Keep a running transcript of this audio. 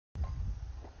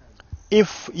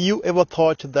If you ever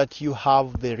thought that you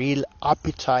have the real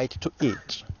appetite to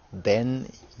eat, then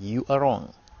you are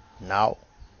wrong. Now,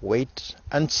 wait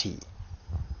and see.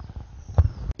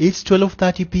 It's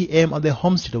 12:30 p.m. at the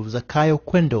homestead of Zakayo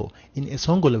Kwendo in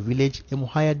Esongolo village,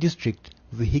 Emuhaya district,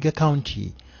 Vihiga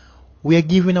County. We are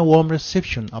given a warm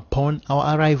reception upon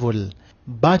our arrival,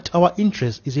 but our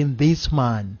interest is in this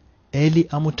man, Eli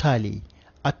Amutali,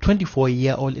 a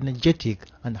 24-year-old energetic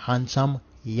and handsome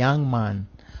young man.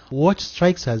 What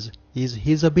strikes us is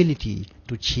his ability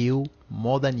to chew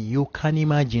more than you can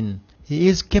imagine. He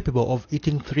is capable of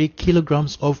eating 3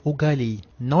 kilograms of ugali,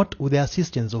 not with the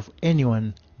assistance of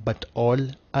anyone, but all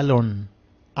alone.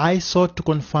 I sought to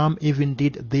confirm if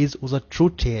indeed this was a true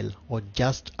tale or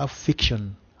just a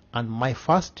fiction, and my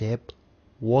first step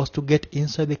was to get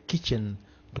inside the kitchen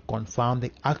to confirm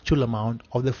the actual amount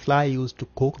of the flour used to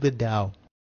cook the dough.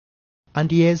 And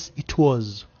yes, it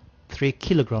was 3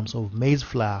 kilograms of maize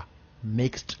flour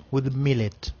mixed with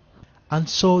millet. And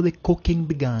so the cooking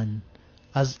began,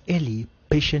 as Ellie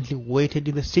patiently waited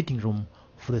in the sitting room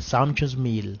for the sumptuous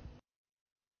meal.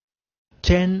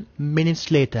 10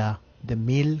 minutes later, the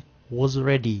meal was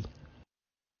ready.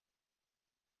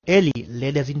 Ellie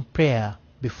led us in prayer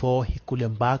before he could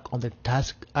embark on the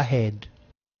task ahead.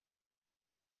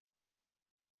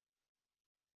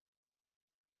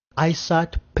 I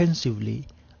sat pensively,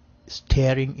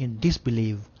 staring in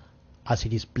disbelief as he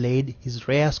displayed his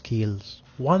rare skills.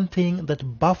 One thing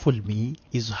that baffled me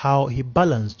is how he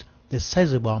balanced the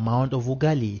sizable amount of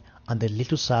ugali and the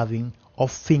little serving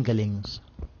of fingerlings.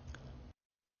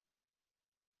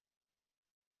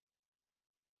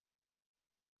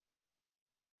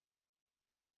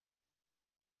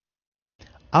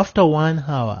 After 1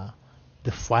 hour,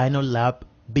 the final lap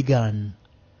began.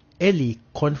 Ellie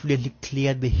confidently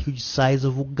cleared the huge size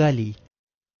of ugali.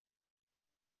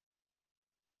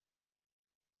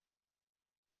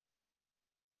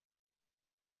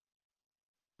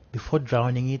 Before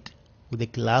drowning it with a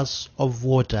glass of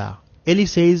water. Ellie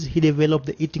says he developed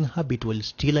the eating habit while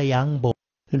still a young boy.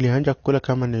 Nilianza kula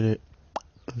kama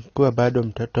nilikuwa bado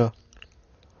mtoto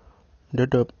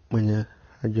mwenye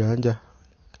hajaanza,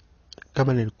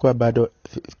 kama nilikuwa bado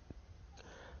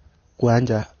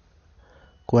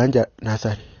kuanja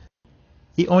nasari.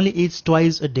 He only eats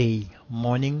twice a day,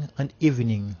 morning and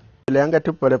evening. Nilianga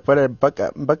tu pole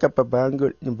mpaka baba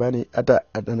yangu nyumbani hata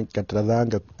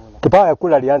anikatazanga. Kipawa ya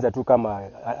kula alianza tu kama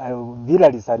vile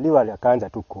alisaliwa, akaanza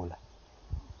tu kula.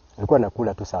 Alikuwa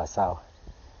anakula tu sawa sawa.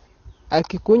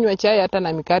 Akikunywa chai hata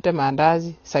na mikate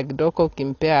maandazi, sagidoko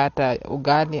ukimpea hata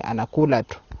ugali anakula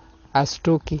tu.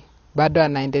 Astuki, bado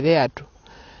anaendelea tu.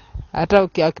 Hata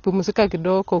akipumzika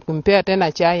kidogo ukimpea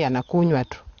tena chai anakunywa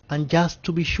tu. And just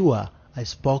to be sure, I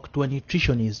spoke to a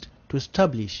nutritionist to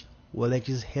establish whether it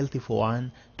is healthy for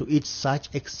one to eat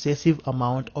such excessive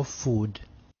amount of food.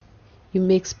 You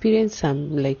may experience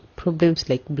some problems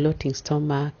like bloating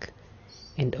stomach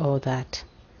and all that.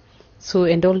 So,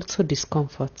 and also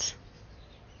discomforts,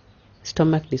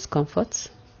 stomach discomforts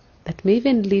that may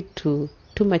even lead to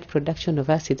too much production of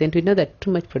acid. And we know that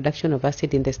too much production of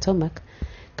acid in the stomach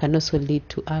can also lead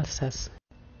to ulcers.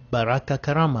 Baraka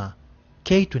Karama,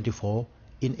 K24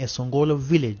 in Esongolo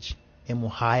village,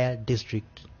 Emuhaya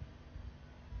district.